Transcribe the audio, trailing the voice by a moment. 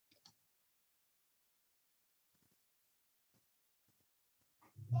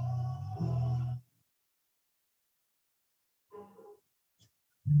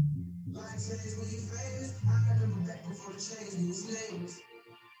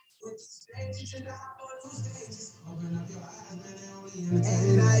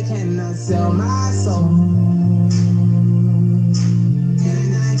And I cannot sell my soul.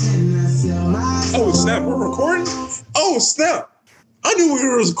 And I cannot sell my soul. Oh, snap, we're recording? Oh, snap. I knew we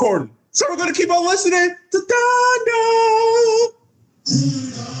were recording. So we're going to keep on listening to Donda.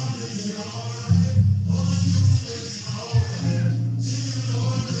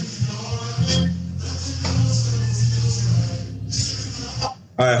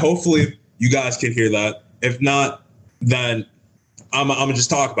 All right, hopefully you guys can hear that. If not, then I'm gonna just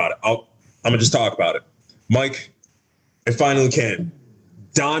talk about it. I'm gonna just talk about it. Mike, it finally came.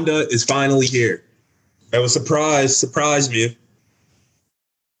 Donda is finally here. It was surprised me.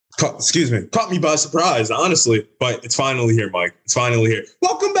 Caught me by surprise, honestly. But it's finally here, Mike. It's finally here.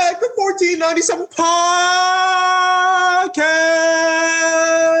 Welcome back to 1497 Podcast.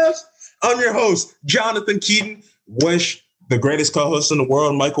 I'm your host, Jonathan Keaton. Wish the greatest co-host in the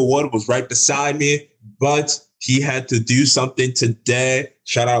world, Michael Wood, was right beside me, but he had to do something today.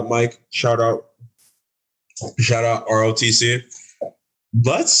 Shout out, Mike. Shout out ROTC.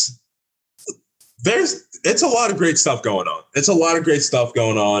 It's a lot of great stuff going on.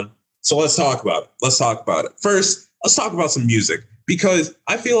 So let's talk about it. First, let's talk about some music, because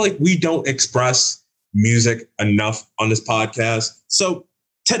I feel like we don't express music enough on this podcast. So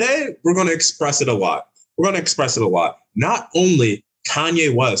today we're going to express it a lot. Not only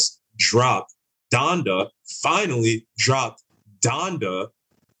Kanye West finally dropped Donda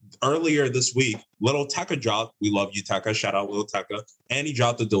earlier this week. Lil Tecca dropped. We love you, Tecca. Shout out Lil Tecca. And he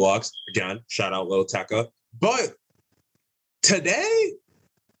dropped the deluxe. Again, shout out Lil Tecca. But tonight,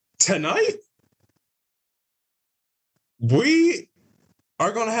 we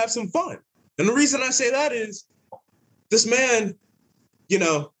are going to have some fun. And the reason I say that is this man,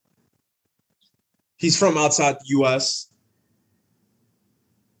 he's from outside the U.S.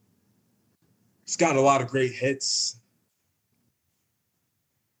 He's got a lot of great hits.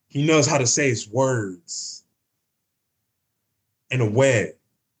 He knows how to say his words in a way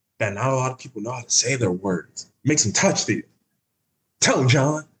that not a lot of people know how to say their words. It makes them touch you. Tell him,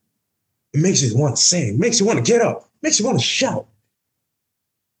 John. It makes you want to sing. It makes you want to get up. It makes you want to shout.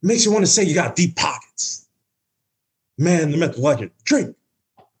 It makes you want to say you got deep pockets. Man, the myth, the legend. Drink.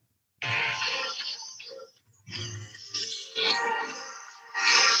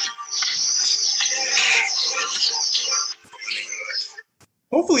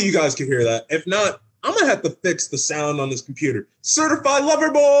 Hopefully you guys can hear that. If not, I'm going to have to fix the sound on this computer. Certified Lover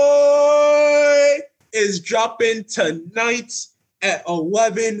Boy is dropping tonight at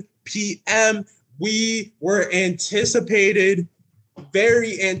 11 p.m. We were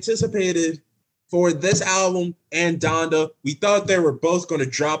very anticipated for this album and Donda. We thought they were both going to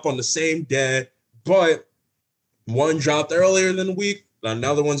drop on the same day, but one dropped earlier than the week.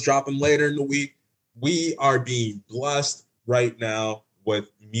 Another one's dropping later in the week. We are being blessed right now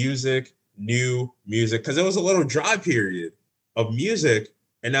with new music, because it was a little dry period of music,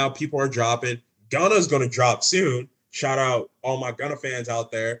 and now people are dropping. Gunna's going to drop soon. Shout out all my Gunna fans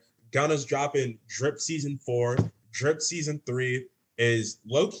out there. Gunna's dropping Drip Season 4. Drip Season 3 is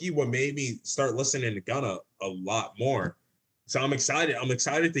low-key what made me start listening to Gunna a lot more. So I'm excited.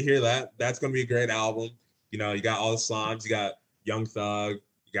 To hear that. That's going to be a great album. You got all the Slimes. You got Young Thug.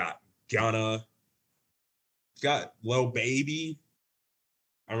 You got Gunna. You got Lil Baby.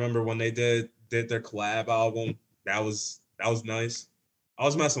 I remember when they did their collab album. That was nice. I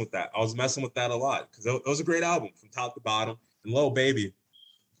was messing with that. A lot, because it was a great album from top to bottom. And Lil Baby,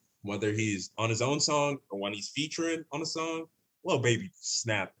 whether he's on his own song or when he's featuring on a song, Lil Baby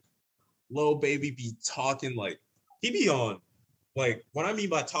snap. Lil Baby be talking like he be on. Like, what I mean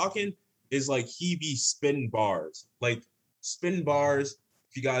by talking is like he be spinning bars. Like, spinning bars,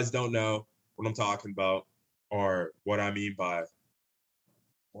 if you guys don't know what I'm talking about, or what I mean by,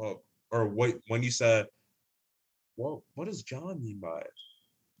 well, or what, when you said, well, what does John mean by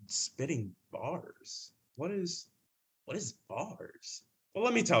spitting bars? What is bars? Well,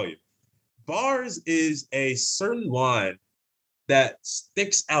 let me tell you. Bars is a certain line that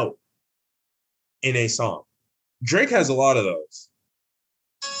sticks out in a song. Drake has a lot of those.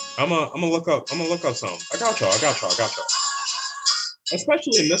 I'm gonna look up some. I got y'all.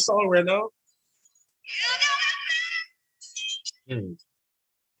 Especially in this song right now. Sing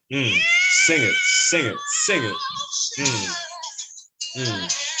it.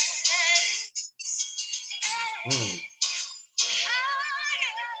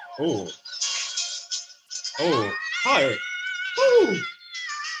 Oh, hi.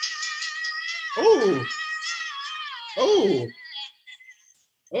 Oh.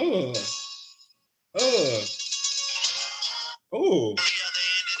 Oh, oh, oh.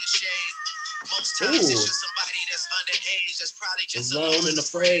 Most times it's just somebody that's underage, that's probably just alone and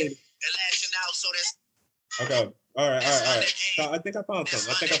afraid. And lashing out, so that's okay. All right. So I think I found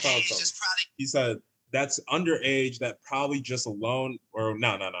something. He said that's underage, that probably just alone, or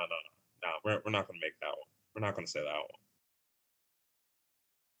no. We're not gonna make that one. We're not gonna say that one.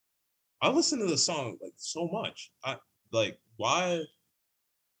 I listen to the song like so much. I like why.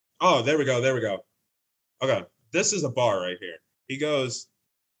 Oh, there we go. Okay, this is a bar right here. He goes,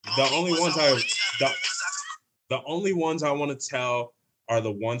 the only ones I want to tell are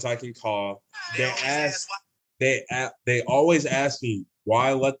the ones I can call. They always ask me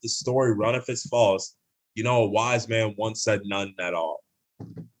why let the story run if it's false. You know, a wise man once said none at all.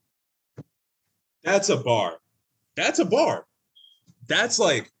 That's a bar. That's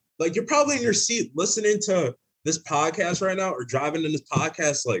like you're probably in your seat listening to this podcast right now or driving in this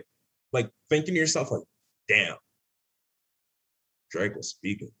podcast, like thinking to yourself, like, damn, Drake was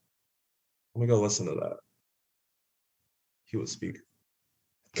speaking. Let me go listen to that. He was speaking.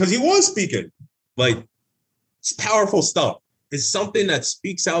 Because he was speaking. Like, it's powerful stuff. It's something that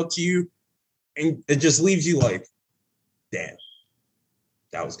speaks out to you and it just leaves you like, damn,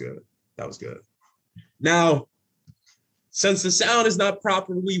 that was good. Now, since the sound is not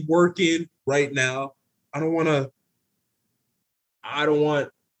properly working right now, I don't want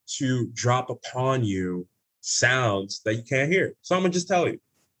to drop upon you sounds that you can't hear. So I'm gonna just tell you.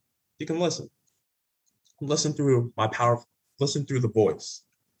 You can listen. Listen through the voice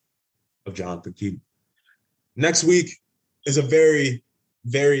of Jonathan Keaton. Next week is a very,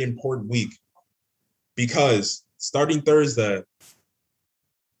 very important week because starting Thursday,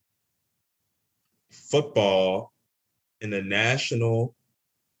 football in the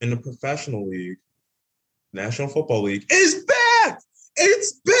professional league, National Football League is back.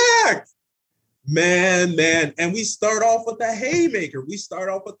 It's back. Man. And we start off with the haymaker. We start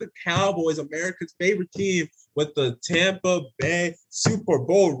off with the Cowboys, America's favorite team, with the Tampa Bay Super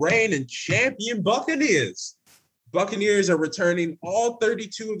Bowl reigning champion Buccaneers. Buccaneers are returning all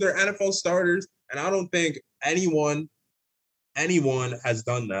 32 of their NFL starters, and I don't think anyone has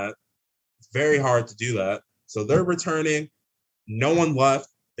done that. It's very hard to do that. So they're returning. No one left.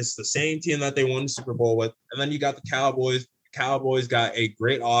 It's the same team that they won the Super Bowl with. And then you got the Cowboys. Cowboys got a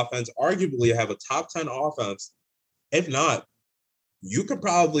great offense, arguably have a top 10 offense. If not, you can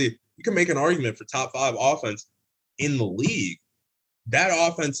make an argument for top 5 offense in the league. That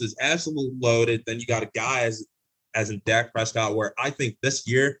offense is absolutely loaded. Then you got a guy as in Dak Prescott, where I think this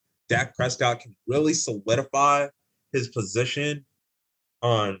year Dak Prescott can really solidify his position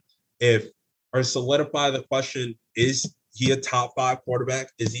solidify the question, is he a top 5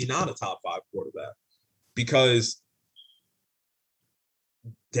 quarterback? Is he not a top 5 quarterback? Because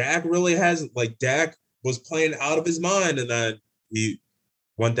Dak really hasn't, Dak was playing out of his mind, and then he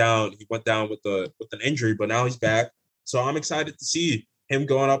went down with an injury, but now he's back. So I'm excited to see him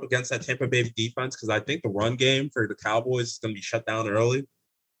going up against that Tampa Bay defense, because I think the run game for the Cowboys is going to be shut down early,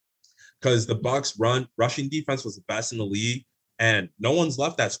 because the Bucs rushing defense was the best in the league, and no one's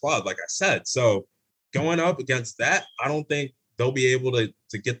left that squad, like I said. So going up against that, I don't think they'll be able to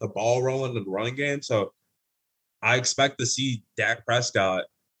get the ball rolling in the running game. So I expect to see Dak Prescott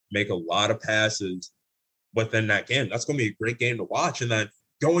make a lot of passes within that game. That's going to be a great game to watch. And then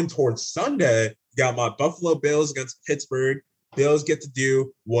going towards Sunday, you got my Buffalo Bills against Pittsburgh. Bills get to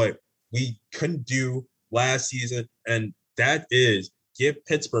do what we couldn't do last season, and that is give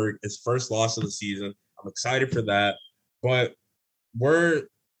Pittsburgh its first loss of the season. I'm excited for that. But we're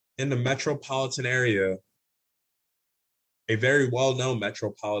in the metropolitan area, a very well-known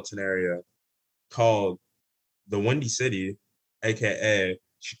metropolitan area called the Windy City, aka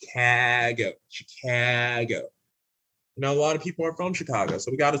Chicago. You know, a lot of people are from Chicago,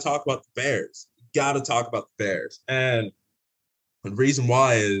 so we got to talk about the Bears. And the reason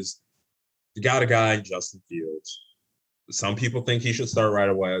why is you got a guy in Justin Fields. Some people think he should start right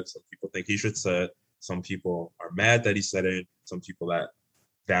away. Some people think he should sit. Some people are mad that he's sitting. Some people that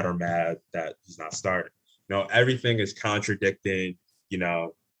are mad that he's not starting. You know, everything is contradicting, you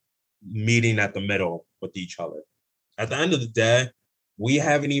know, meeting at the middle with each other. At the end of the day, we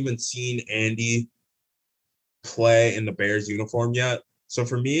haven't even seen Andy play in the Bears uniform yet. So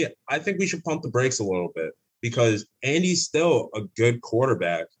for me, I think we should pump the brakes a little bit, because Andy's still a good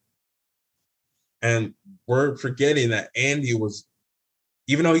quarterback. And we're forgetting that Andy was,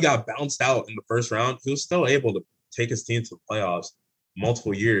 even though he got bounced out in the first round, he was still able to take his team to the playoffs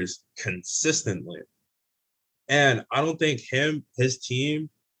multiple years consistently. And I don't think his team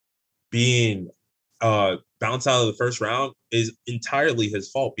being bounce out of the first round is entirely his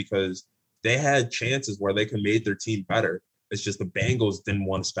fault because they had chances where they could make their team better. It's just the Bengals didn't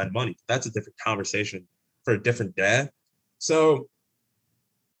want to spend money. That's a different conversation for a different day. So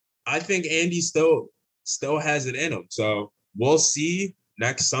I think Andy still has it in him. So we'll see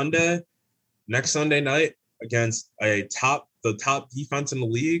next Sunday night against the top defense in the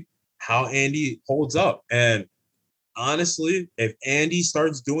league, how Andy holds up. And honestly, if Andy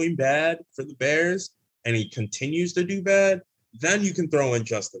starts doing bad for the Bears and he continues to do bad, then you can throw in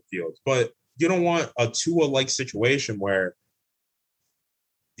Justin Fields. But you don't want a Tua-like situation where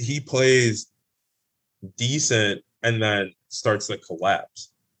he plays decent and then starts to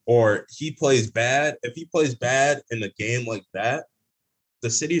collapse. Or he plays bad. If he plays bad in a game like that, the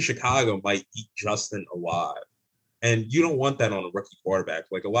city of Chicago might eat Justin alive. And you don't want that on a rookie quarterback.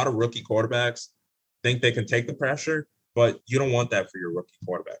 Like a lot of rookie quarterbacks think they can take the pressure, but you don't want that for your rookie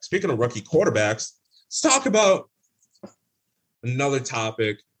quarterback. Speaking of rookie quarterbacks, let's talk about another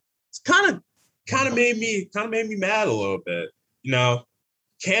topic. It's kind of made me mad a little bit. You know,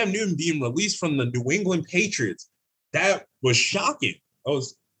 Cam Newton being released from the New England Patriots. That was shocking. That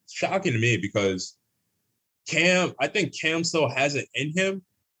was shocking to me because I think Cam still has it in him.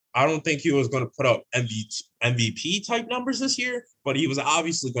 I don't think he was going to put up MVP type numbers this year, but he was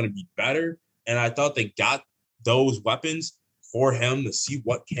obviously going to be better. And I thought they got those weapons for him to see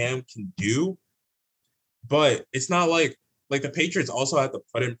what Cam can do. But it's not like the Patriots also have to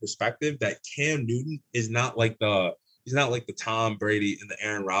put in perspective that Cam Newton is not like the Tom Brady and the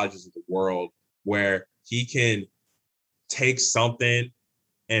Aaron Rodgers of the world where he can take something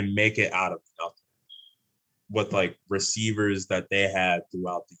and make it out of nothing with like receivers that they had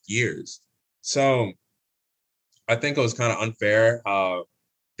throughout the years. So I think it was kind of unfair how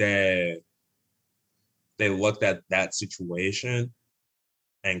they looked at that situation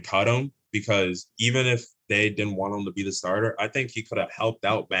and cut him, because even if they didn't want him to be the starter, I think he could have helped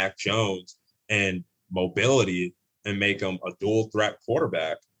out Mac Jones and mobility and make him a dual threat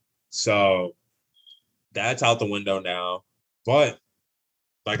quarterback. So that's out the window now. But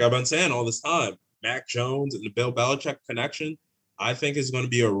like I've been saying all this time, Mac Jones and the Bill Belichick connection, I think is going to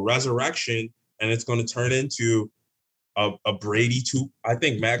be a resurrection, and it's going to turn into a Brady 2. I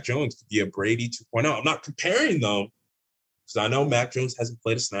think Mac Jones could be a Brady 2.0. I'm not comparing them because I know Mac Jones hasn't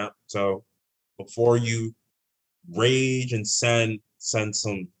played a snap. So before you rage and send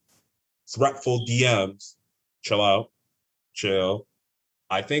some threatful DMs, chill out, chill.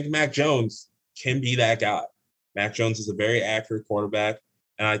 I think Mac Jones can be that guy. Mac Jones is a very accurate quarterback,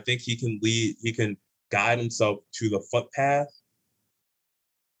 and I think he can guide himself to the footpath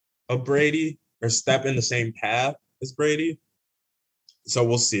of Brady or step in the same path as Brady. So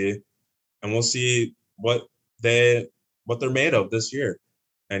we'll see. And we'll see what they're made of this year.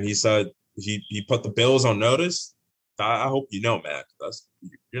 And he said he put the Bills on notice. I hope you know, Mac.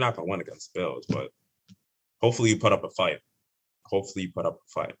 You're not gonna win against the Bills, but hopefully you put up a fight.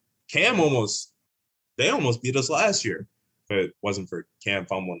 Cam almost beat us last year. If it wasn't for Cam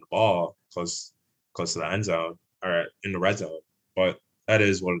fumbling the ball close to the end zone or in the red zone. But that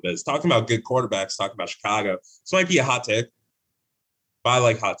is what it is. Talking about good quarterbacks, talking about Chicago. This might be a hot take, but I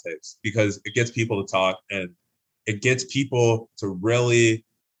like hot takes because it gets people to talk and it gets people to really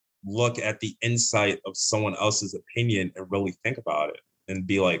look at the insight of someone else's opinion and really think about it and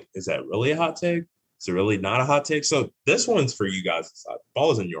be like, is that really a hot take? Is it really not a hot take? So this one's for you guys to decide. The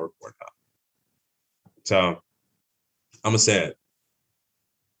ball is in your court now. So I'm gonna say it.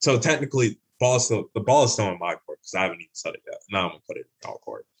 So technically, the ball is still in my court because I haven't even said it yet. Now I'm gonna put it in y'all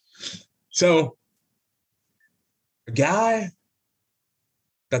court. So a guy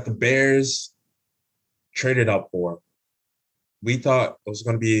that the Bears traded up for, we thought it was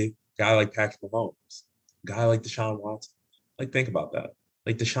gonna be a guy like Patrick Mahomes, a guy like Deshaun Watson. Like, think about that.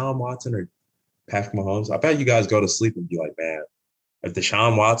 Like Deshaun Watson or Patrick Mahomes. I bet you guys go to sleep and be like, man, if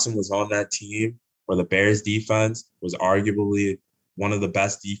Deshaun Watson was on that team where the Bears defense was arguably one of the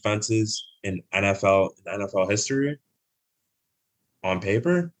best defenses in NFL history, on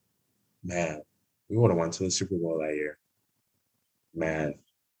paper, man, we would have went to the Super Bowl that year. Man,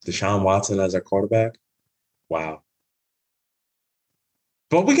 Deshaun Watson as our quarterback, wow.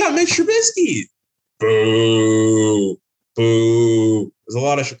 But we got Mitch Trubisky. Boo. There's a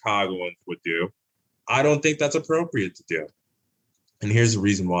lot of Chicagoans would do. I don't think that's appropriate to do. And here's the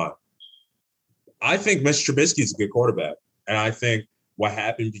reason why. I think Mitch Trubisky is a good quarterback. And I think what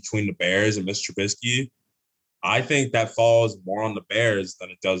happened between the Bears and Mitch Trubisky, I think that falls more on the Bears than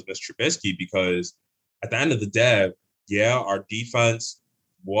it does Mitch Trubisky, because at the end of the day, yeah, our defense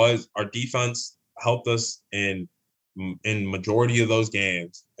helped us in majority of those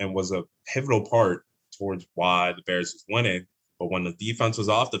games and was a pivotal part towards why the Bears was winning. But when the defense was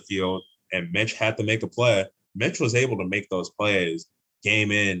off the field and Mitch had to make a play, Mitch was able to make those plays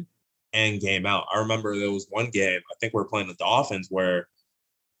game in and game out. I remember there was one game, I think we were playing the Dolphins, where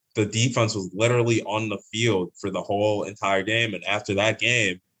the defense was literally on the field for the whole entire game. And after that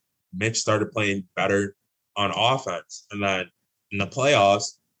game, Mitch started playing better on offense. And then in the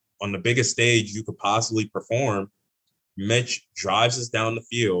playoffs, on the biggest stage you could possibly perform, Mitch drives us down the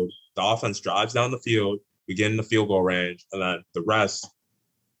field. The offense drives down the field. We get in the field goal range. And then the rest,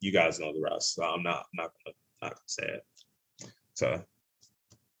 you guys know the rest. So I'm not gonna say it. So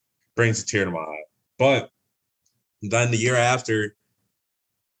brings a tear to my eye. But then the year after,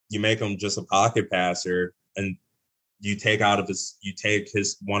 you make him just a pocket passer, and you take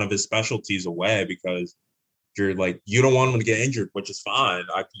his one of his specialties away because you're like, you don't want him to get injured, which is fine.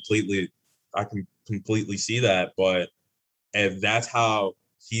 I can completely see that. But if that's how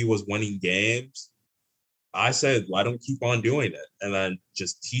he was winning games, I said let him keep on doing it, and then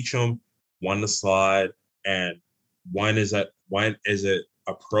just teach him when to slide and when is it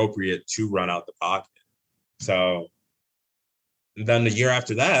appropriate to run out the pocket. So then the year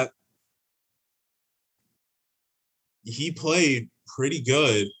after that, he played pretty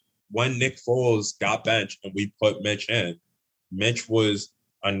good when Nick Foles got benched and we put Mitch in. Mitch was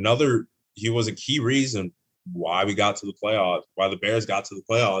a key reason why we got to the playoffs, why the Bears got to the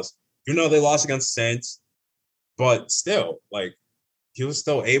playoffs. You know, they lost against the Saints, but still, like, he was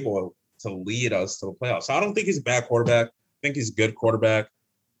still able to lead us to the playoffs. So I don't think he's a bad quarterback. I think he's a good quarterback.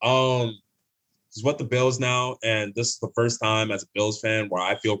 He's with the Bills now, and this is the first time as a Bills fan where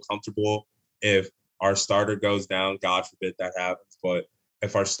I feel comfortable if our starter goes down. God forbid that happens, but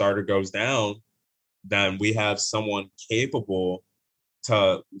if our starter goes down, then we have someone capable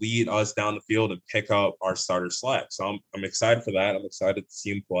to lead us down the field and pick up our starter slack. So I'm excited for that. I'm excited to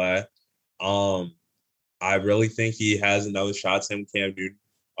see him play. I really think he has another shot, same Cam Newton,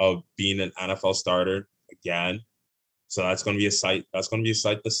 of being an NFL starter again. So that's going to be a sight. That's going to be a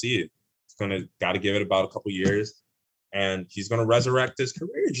sight to see. Got to give it about a couple years, and he's going to resurrect his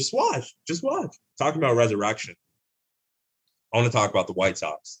career. Just watch. Talking about resurrection, I want to talk about the White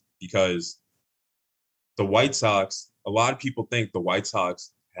Sox, because the White Sox, a lot of people think the White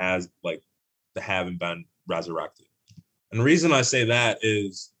Sox haven't been resurrected. And the reason I say that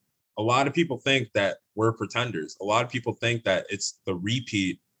is a lot of people think that we're pretenders. A lot of people think that it's the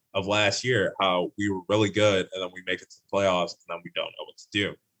repeat of last year, how we were really good and then we make it to the playoffs and then we don't know what to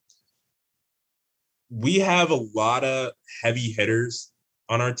do. We have a lot of heavy hitters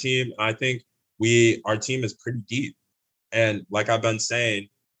on our team. I think our team is pretty deep. And like I've been saying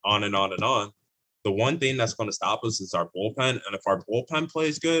on and on and on, the one thing that's going to stop us is our bullpen. And if our bullpen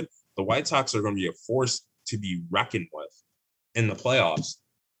plays good, the White Sox are going to be a force to be reckoned with in the playoffs.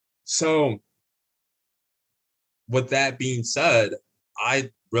 So with that being said,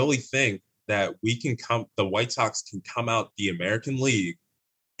 I really think that the White Sox can come out the American League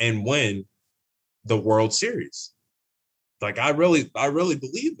and win the World Series. Like, I really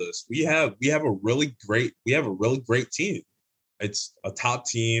believe this. We have a really great team. It's a top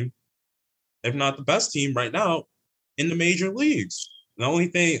team, if not the best team right now in the major leagues. The only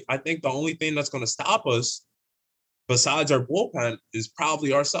thing that's going to stop us besides our bullpen is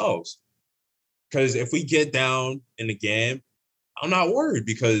probably ourselves. Because if we get down in the game, I'm not worried,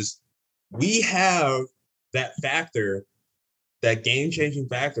 because we have that factor, that game-changing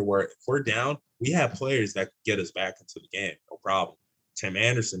factor where if we're down, we have players that can get us back into the game, no problem. Tim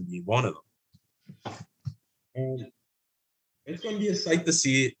Anderson being one of them. And it's going to be a sight to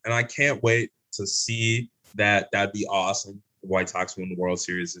see, and I can't wait to see that. That'd be awesome. The White Sox win the World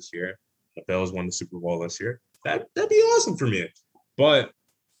Series this year. The Bills won the Super Bowl this year. That'd be awesome for me. But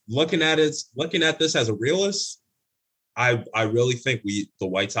looking at this as a realist, I really think the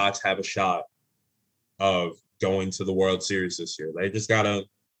White Sox have a shot of going to the World Series this year.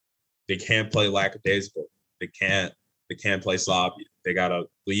 They can't play lackadaisical. They can't play sloppy. They gotta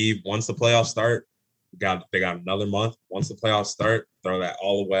leave once the playoffs start. They got another month. Once the playoffs start, throw that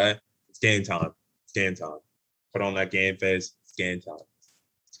all away. It's game time. Put on that game face. It's game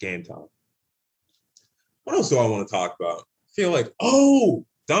time. What else do I want to talk about? I feel like,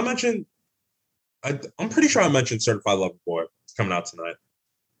 did I mention? I'm pretty sure I mentioned Certified Lover Boy. It's coming out tonight.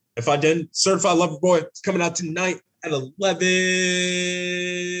 If I didn't, Certified Lover Boy, it's coming out tonight at 11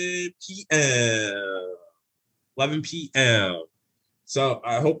 p.m. 11 p.m. So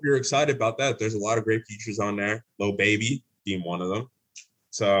I hope you're excited about that. There's a lot of great features on there. Lil Baby being one of them.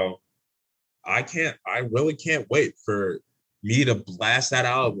 So I really can't wait for me to blast that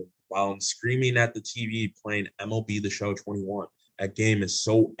album while I'm screaming at the TV playing MLB The Show 21. That game is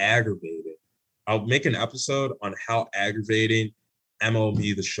so aggravated. I'll make an episode on how aggravating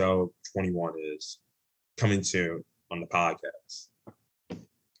MLB The Show 21 is, coming soon on the podcast.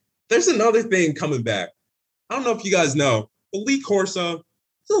 There's another thing coming back. I don't know if you guys know, but Lee Corso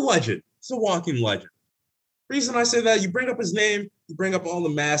is a legend. He's a walking legend. Reason I say that, you bring up his name, you bring up all the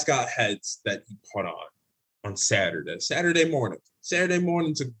mascot heads that he put on Saturday morning. Saturday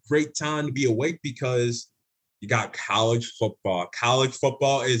morning's a great time to be awake because you got college football. College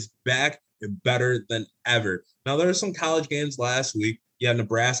football is back and better than ever. Now, there were some college games last week. You had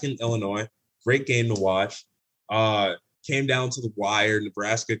Nebraska and Illinois. Great game to watch. Came down to the wire.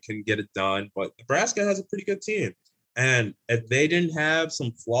 Nebraska couldn't get it done, but Nebraska has a pretty good team. And if they didn't have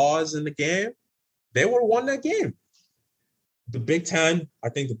some flaws in the game, they would have won that game. The Big Ten, I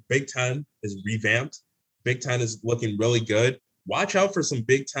think the Big Ten is revamped. Big Ten is looking really good. Watch out for some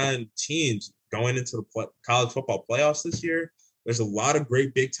Big Ten teams going into the college football playoffs this year. There's a lot of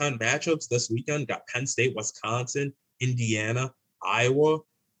great Big Ten matchups this weekend. Got Penn State, Wisconsin, Indiana, Iowa.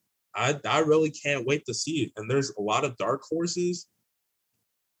 I really can't wait to see it. And there's a lot of dark horses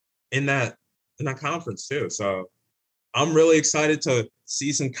in that conference too. So I'm really excited to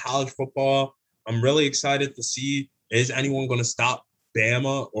see some college football. I'm really excited to see, is anyone going to stop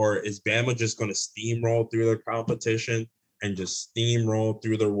Bama, or is Bama just going to steamroll through their competition and just steamroll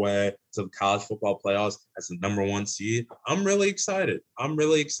through their way to the college football playoffs as the number 1 seed? I'm really excited. I'm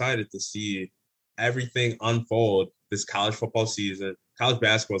really excited to see everything unfold this college football season. College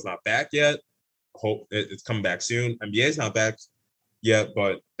basketball is not back yet. Hope it's coming back soon. NBA is not back yet,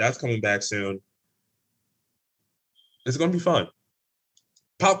 but that's coming back soon. It's going to be fun.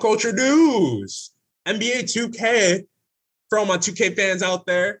 Pop culture news. NBA 2K. For all my 2K fans out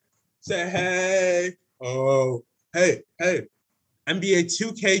there, say hey. Oh, hey. NBA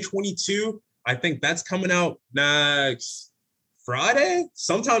 2K22. I think that's coming out next Friday,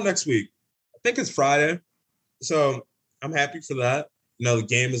 sometime next week. I think it's Friday. So I'm happy for that. You know, the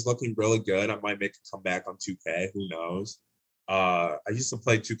game is looking really good. I might make a comeback on 2K. Who knows? I used to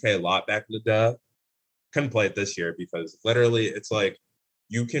play 2K a lot back in the day. Couldn't play it this year because literally it's like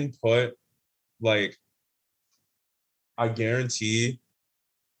you can put, like, I guarantee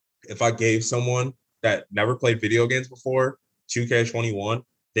if I gave someone that never played video games before 2K21,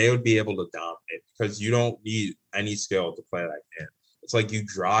 they would be able to dominate because you don't need any skill to play that game. It's like you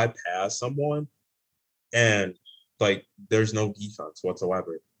drive past someone and like there's no defense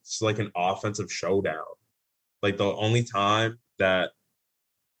whatsoever. It's like an offensive showdown. Like the only time that,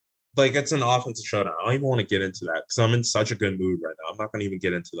 like, it's an offensive showdown. I don't even want to get into that because I'm in such a good mood right now. I'm not going to even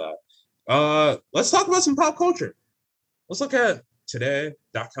get into that. Let's talk about some pop culture. Let's look at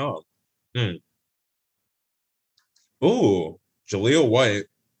today.com. Ooh, Jaleel White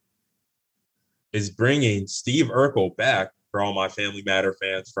is bringing Steve Urkel back. For all my Family Matter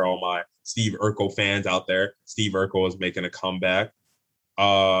fans, for all my Steve Urkel fans out there, Steve Urkel is making a comeback.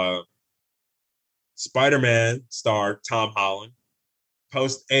 Spider-Man star Tom Holland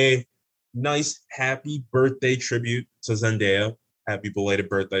post a nice happy birthday tribute to Zendaya. Happy belated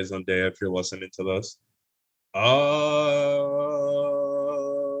birthday, Zendaya, if you're listening to this.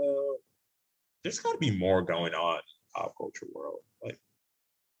 There's got to be more going on in the pop culture world.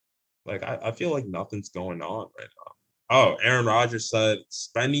 Like I feel like nothing's going on right now. Oh, Aaron Rodgers said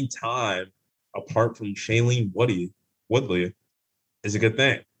spending time apart from Shailene Woodley is a good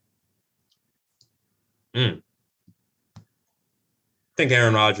thing. I think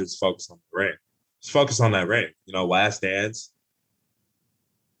Aaron Rodgers is focused on the ring. He's focused on that ring. You know, last dance,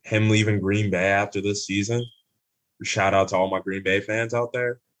 him leaving Green Bay after this season. Shout out to all my Green Bay fans out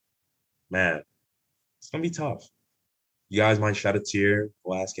there. Man, it's going to be tough. You guys might shed a tear the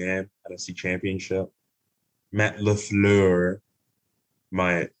last game, NFC Championship. Matt LaFleur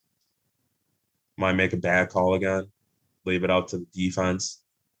might make a bad call again. Leave it up to the defense.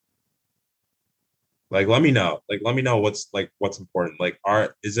 Like, let me know. Like, let me know what's important. Like,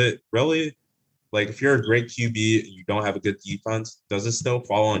 is it really, like, if you're a great QB and you don't have a good defense, does it still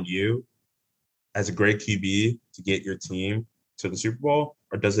fall on you as a great QB to get your team to the Super Bowl,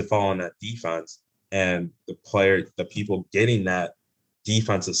 or does it fall on that defense and the people getting that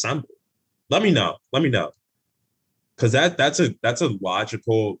defense assembled? Let me know. Because that's a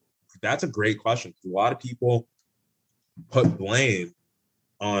great question. A lot of people put blame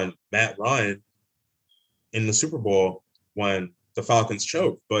on Matt Ryan in the Super Bowl when the Falcons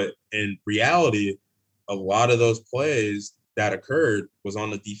choked. But in reality, a lot of those plays that occurred was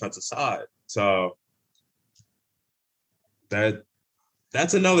on the defensive side. So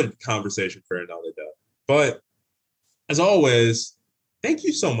that's another conversation for another day. But as always, thank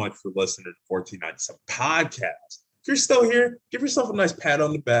you so much for listening to 1497 Podcast. If you're still here, give yourself a nice pat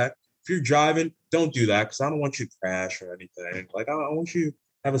on the back. if you're driving, don't do that because I don't want you to crash or anything. Like I want you to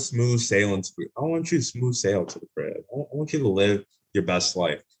have a smooth sailing. I want you to smooth sail to the crib. I want you to live your best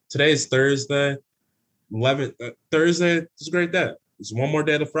life. Today is Thursday. 11th Thursday. It's a great day. It's one more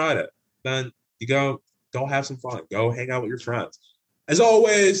day to Friday. Then you go have some fun. Go hang out with your friends. As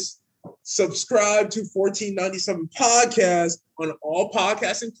always, subscribe to 1497 Podcast on all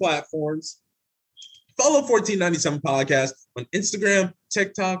podcasting platforms. Follow 1497 Podcast on Instagram,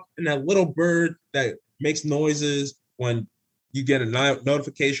 TikTok, and that little bird that makes noises when you get a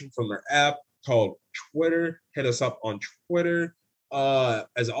notification from their app called Twitter. Hit us up on Twitter.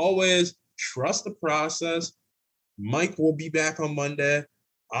 As always, trust the process. Mike will be back on Monday.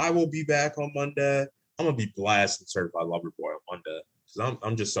 I will be back on Monday. I'm gonna be blasting Certified Lover Boy on Monday because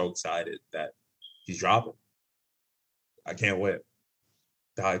I'm just so excited that he's dropping. I can't wait.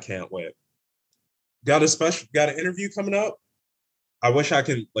 I can't wait. Got an interview coming up. I wish I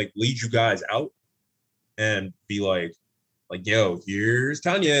could like lead you guys out and be like, yo, here's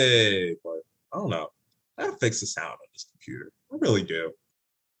Kanye. But I don't know. I gotta fix the sound on this computer. I really do.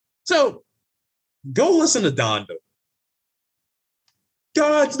 So go listen to Donda.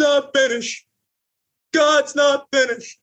 God's not finished. God's not finished.